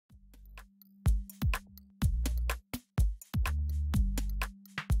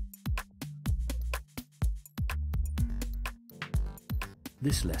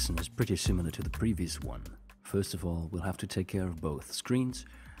This lesson is pretty similar to the previous one. First of all, we'll have to take care of both screens,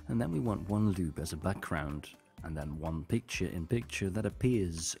 and then we want one loop as a background, and then one picture-in-picture that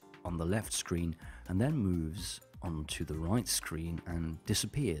appears on the left screen and then moves onto the right screen and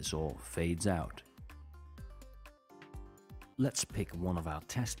disappears or fades out. Let's pick one of our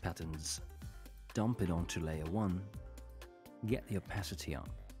test patterns, dump it onto layer 1, get the opacity up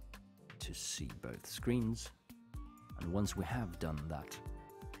to see both screens, and once we have done that,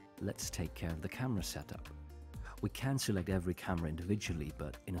 let's take care of the camera setup. We can select every camera individually,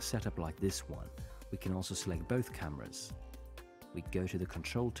 but in a setup like this one, we can also select both cameras. We go to the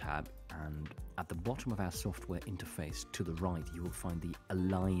Control tab, and at the bottom of our software interface to the right, you will find the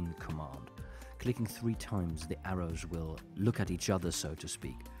Align command. Clicking 3 times, the arrows will look at each other, so to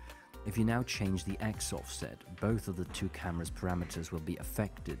speak. If you now change the X offset, both of the 2 cameras' parameters will be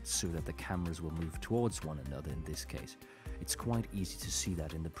affected so that the cameras will move towards one another in this case. It's quite easy to see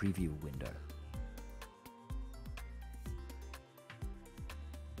that in the preview window.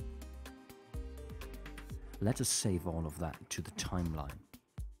 Let us save all of that to the timeline.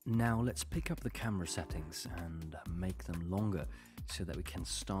 Now let's pick up the camera settings and make them longer so that we can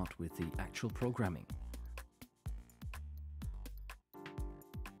start with the actual programming.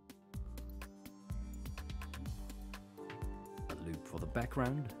 A loop for the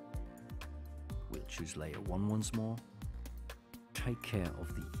background. We'll choose layer 1 once more. Take care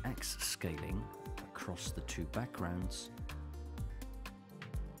of the X scaling across the 2 backgrounds.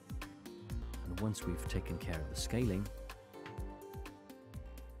 And once we've taken care of the scaling,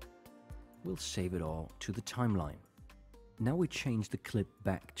 we'll save it all to the timeline. Now we change the clip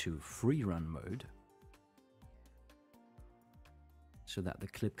back to free run mode so that the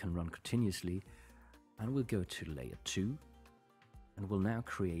clip can run continuously, and we'll go to layer 2 and we'll now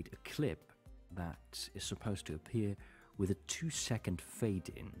create a clip that is supposed to appear with a 2-second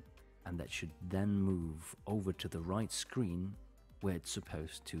fade in, and that should then move over to the right screen where it's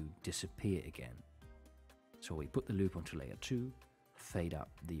supposed to disappear again. So we put the loop onto layer 2, fade up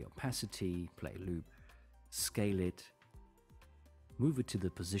the opacity, play loop, scale it, move it to the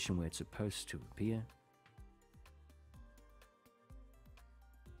position where it's supposed to appear,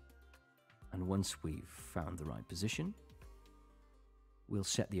 and once we've found the right position, we'll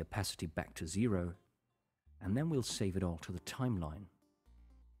set the opacity back to 0, and then we'll save it all to the timeline.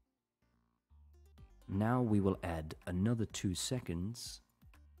 Now we will add another 2 seconds,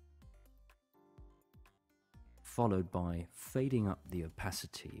 followed by fading up the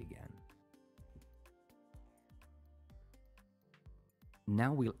opacity again.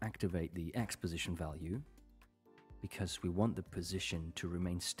 Now we'll activate the X position value because we want the position to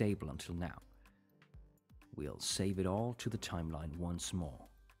remain stable until now. We'll save it all to the timeline once more.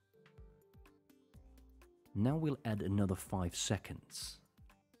 Now we'll add another 5 seconds.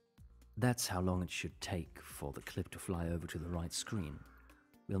 That's how long it should take for the clip to fly over to the right screen.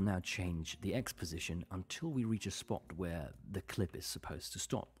 We'll now change the X position until we reach a spot where the clip is supposed to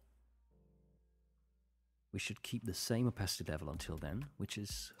stop. We should keep the same opacity level until then, which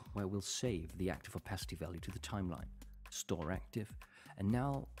is where we'll save the active opacity value to the timeline. Store active, and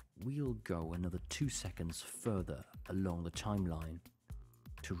now we'll go another 2 seconds further along the timeline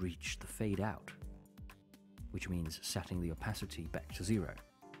to reach the fade out, which means setting the opacity back to 0.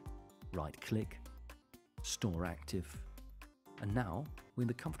 Right click, store active, and now we're in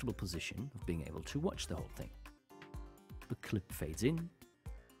the comfortable position of being able to watch the whole thing. The clip fades in,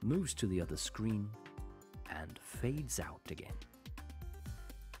 moves to the other screen, and fades out again.